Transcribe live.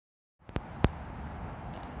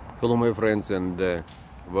Hello my friends, and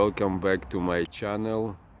welcome back to my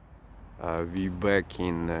channel. We back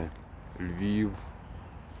in Lviv,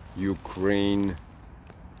 Ukraine,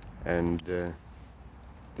 and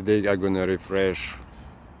today I'm gonna refresh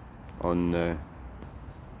on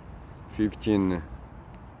 15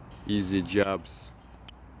 easy jobs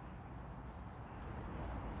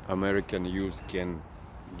American youth can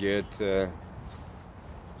get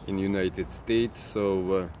in United States.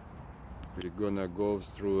 So we're gonna go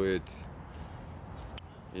through it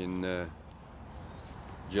in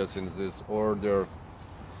just in this order.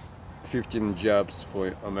 15 jobs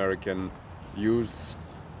for American youth.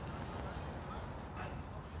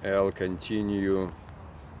 I'll continue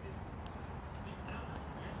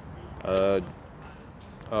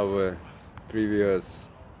our previous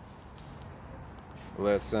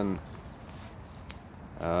lesson.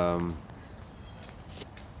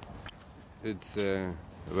 It's a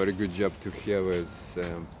very good job to have as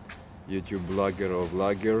YouTube blogger or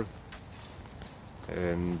vlogger,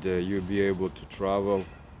 and you'll be able to travel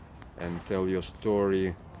and tell your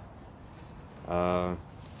story.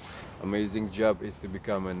 Amazing job is to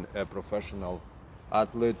become a professional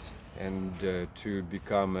athlete and to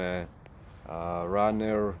become a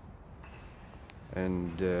runner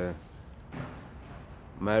and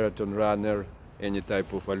marathon runner, any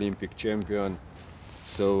type of Olympic champion.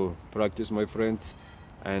 So practice, my friends,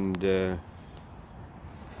 and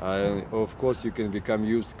of course you can become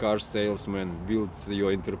used car salesman, builds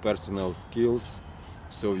your interpersonal skills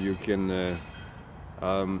so you can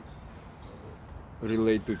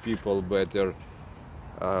relate to people better.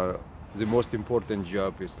 The most important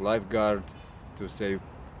job is lifeguard, to save,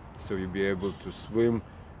 so you'll be able to swim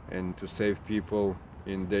and to save people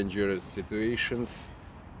in dangerous situations.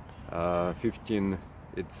 15,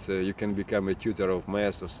 it's you can become a tutor of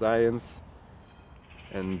math or science.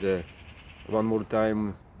 And one more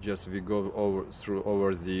time, just we go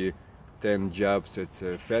over the 10 jobs. It's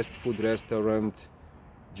fast food restaurant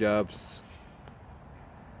jobs.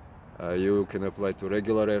 You can apply to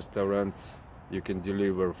regular restaurants. You can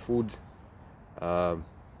deliver food.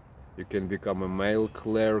 You can become a mail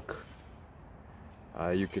clerk.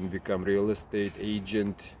 You can become real estate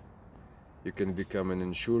agent. You can become an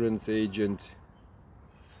insurance agent.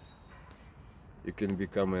 You can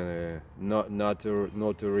become a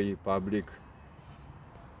notary public.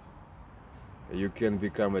 You can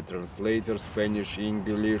become a translator, Spanish,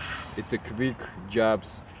 English. It's a quick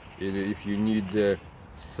jobs. If you need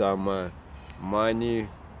some money,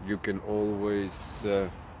 you can always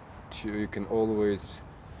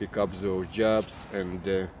pick up those jobs, and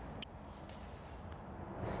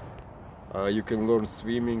you can learn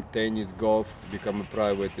swimming, tennis, golf, become a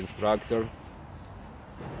private instructor.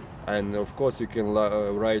 And of course you can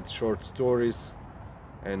write short stories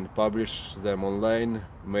and publish them online,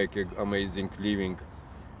 make an amazing living.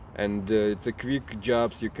 And it's a quick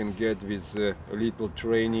jobs you can get with a little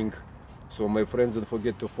training. So my friends, don't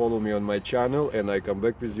forget to follow me on my channel, and I come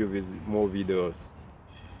back with you with more videos.